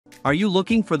Are you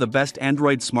looking for the best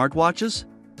Android smartwatches?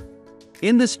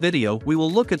 In this video, we will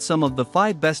look at some of the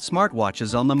 5 best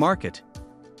smartwatches on the market.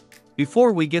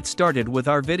 Before we get started with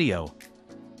our video,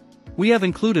 we have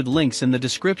included links in the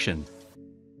description,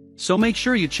 so make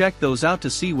sure you check those out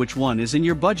to see which one is in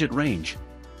your budget range.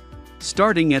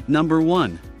 Starting at number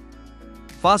 1.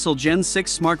 Fossil Gen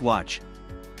 6 Smartwatch.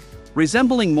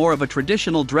 Resembling more of a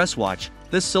traditional dress watch,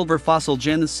 this silver Fossil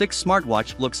Gen 6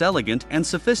 smartwatch looks elegant and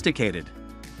sophisticated.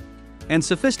 And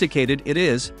sophisticated it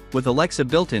is, with Alexa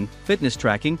built-in, fitness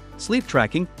tracking, sleep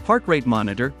tracking, heart rate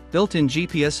monitor, built-in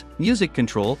GPS, music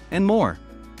control, and more.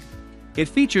 It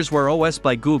features Wear OS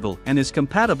by Google and is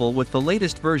compatible with the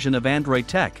latest version of Android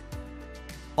tech.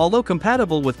 Although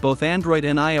compatible with both Android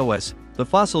and iOS, the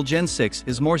Fossil Gen 6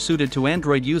 is more suited to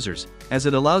Android users, as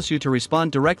it allows you to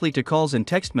respond directly to calls and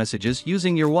text messages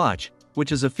using your watch,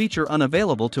 which is a feature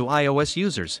unavailable to iOS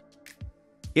users.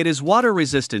 It is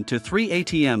water-resistant to 3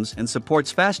 ATMs and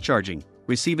supports fast charging,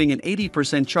 receiving an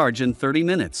 80% charge in 30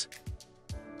 minutes.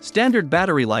 Standard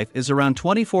battery life is around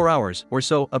 24 hours or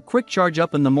so, a quick charge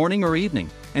up in the morning or evening,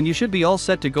 and you should be all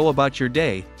set to go about your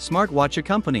day, smartwatch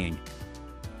accompanying.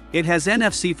 It has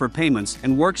NFC for payments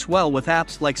and works well with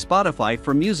apps like Spotify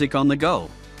for music on the go.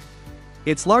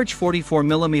 Its large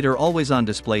 44mm always-on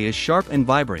display is sharp and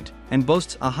vibrant, and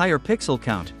boasts a higher pixel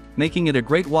count, making it a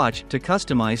great watch to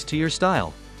customize to your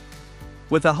style.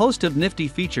 With a host of nifty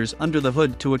features under the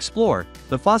hood to explore,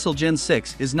 the Fossil Gen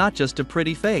 6 is not just a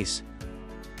pretty face.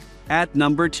 At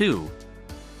number 2.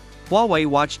 Huawei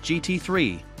Watch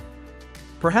GT3.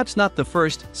 Perhaps not the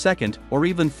first, second, or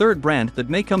even third brand that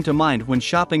may come to mind when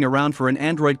shopping around for an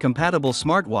Android-compatible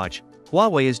smartwatch,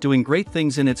 Huawei is doing great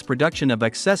things in its production of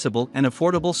accessible and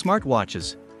affordable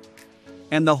smartwatches.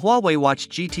 And the Huawei Watch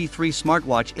GT3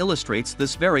 smartwatch illustrates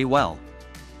this very well.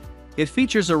 It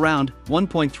features a round,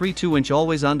 1.32-inch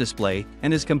always-on display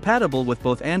and is compatible with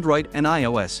both Android and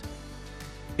iOS.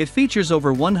 It features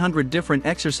over 100 different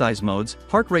exercise modes,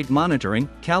 heart rate monitoring,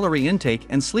 calorie intake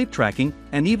and sleep tracking,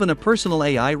 and even a personal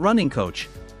AI running coach.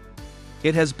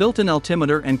 It has built-in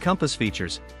altimeter and compass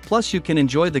features, plus you can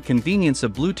enjoy the convenience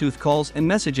of Bluetooth calls and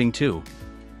messaging too.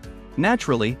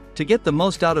 Naturally, to get the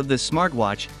most out of this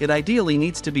smartwatch, it ideally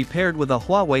needs to be paired with a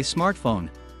Huawei smartphone.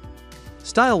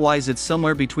 Style-wise, it's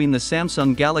somewhere between the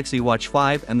Samsung Galaxy Watch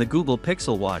 5 and the Google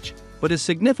Pixel Watch, but is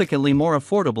significantly more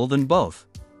affordable than both.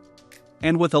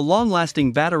 And with a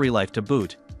long-lasting battery life to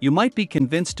boot, you might be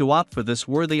convinced to opt for this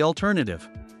worthy alternative.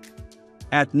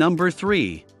 At number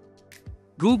 3.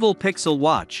 Google Pixel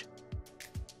Watch.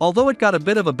 Although it got a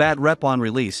bit of a bad rep on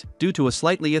release, due to a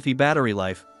slightly iffy battery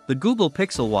life, the Google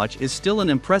Pixel Watch is still an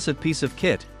impressive piece of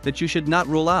kit that you should not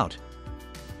rule out.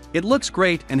 It looks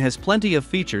great and has plenty of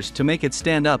features to make it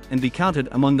stand up and be counted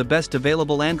among the best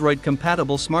available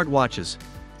Android-compatible smartwatches.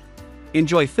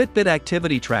 Enjoy Fitbit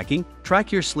activity tracking,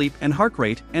 track your sleep and heart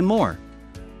rate, and more.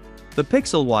 The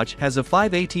Pixel Watch has a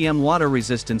 5 ATM water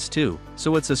resistance too,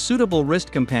 so it's a suitable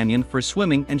wrist companion for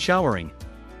swimming and showering.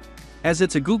 As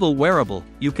it's a Google wearable,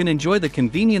 you can enjoy the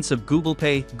convenience of Google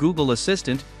Pay, Google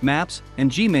Assistant, Maps, and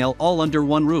Gmail all under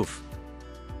one roof.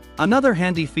 Another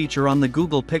handy feature on the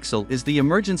Google Pixel is the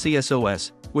Emergency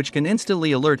SOS, which can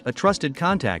instantly alert a trusted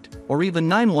contact, or even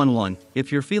 911,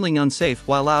 if you're feeling unsafe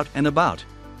while out and about.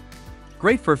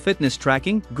 Great for fitness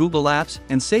tracking, Google Apps,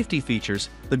 and safety features,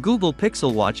 the Google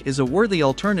Pixel Watch is a worthy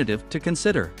alternative to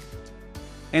consider.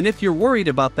 And if you're worried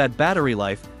about that battery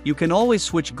life, you can always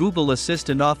switch Google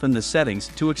Assistant off in the settings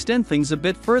to extend things a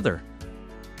bit further.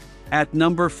 At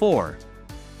number 4.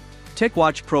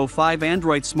 TicWatch Pro 5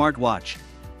 Android Smartwatch.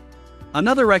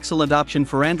 Another excellent option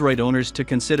for Android owners to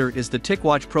consider is the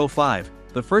TicWatch Pro 5,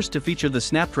 the first to feature the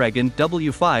Snapdragon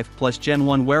W5 Plus Gen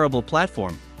 1 wearable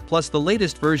platform, plus the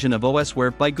latest version of OS Wear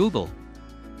by Google.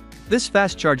 This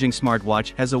fast-charging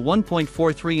smartwatch has a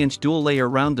 1.43-inch dual-layer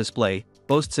round display,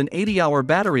 boasts an 80-hour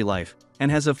battery life, and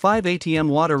has a 5 ATM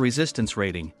water resistance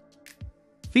rating.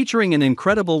 Featuring an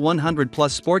incredible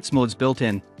 100-plus sports modes built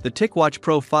in, the TicWatch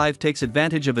Pro 5 takes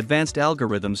advantage of advanced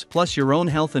algorithms plus your own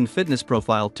health and fitness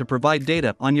profile to provide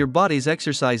data on your body's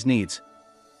exercise needs.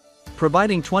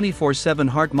 Providing 24/7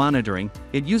 heart monitoring,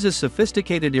 it uses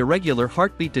sophisticated irregular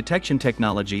heartbeat detection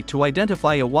technology to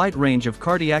identify a wide range of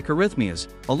cardiac arrhythmias,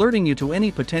 alerting you to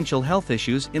any potential health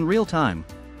issues in real time.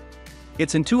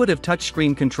 Its intuitive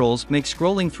touchscreen controls make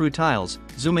scrolling through tiles,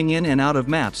 zooming in and out of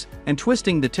maps, and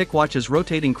twisting the TicWatch's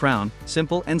rotating crown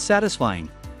simple and satisfying.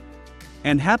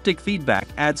 And haptic feedback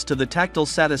adds to the tactile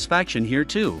satisfaction here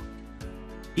too.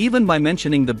 Even by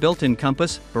mentioning the built-in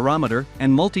compass, barometer,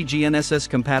 and multi-GNSS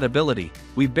compatibility,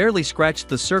 we've barely scratched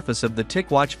the surface of the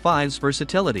TicWatch 5's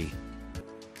versatility.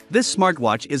 This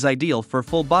smartwatch is ideal for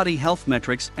full body health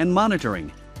metrics and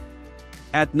monitoring.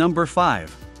 At number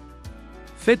 5.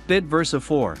 Fitbit Versa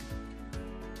 4.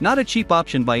 Not a cheap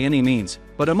option by any means,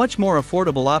 but a much more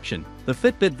affordable option, the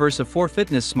Fitbit Versa 4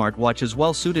 fitness smartwatch is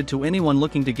well suited to anyone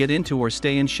looking to get into or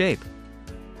stay in shape.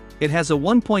 It has a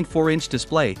 1.4-inch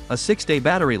display, a 6-day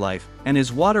battery life, and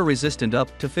is water-resistant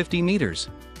up to 50 meters.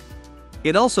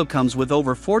 It also comes with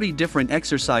over 40 different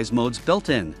exercise modes built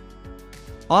in.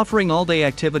 Offering all-day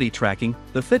activity tracking,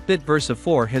 the Fitbit Versa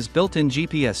 4 has built-in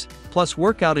GPS, plus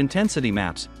workout intensity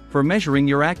maps, for measuring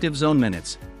your active zone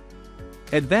minutes.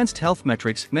 Advanced health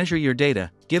metrics measure your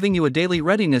data, giving you a daily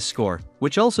readiness score,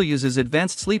 which also uses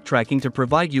advanced sleep tracking to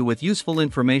provide you with useful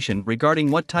information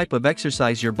regarding what type of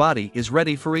exercise your body is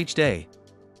ready for each day.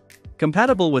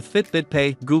 Compatible with Fitbit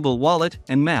Pay, Google Wallet,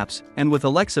 and Maps, and with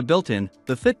Alexa built-in,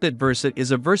 the Fitbit Versa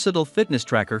is a versatile fitness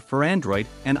tracker for Android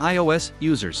and iOS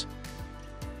users.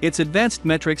 Its advanced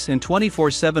metrics and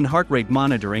 24/7 heart rate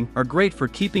monitoring are great for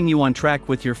keeping you on track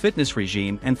with your fitness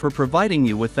regime and for providing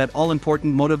you with that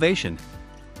all-important motivation.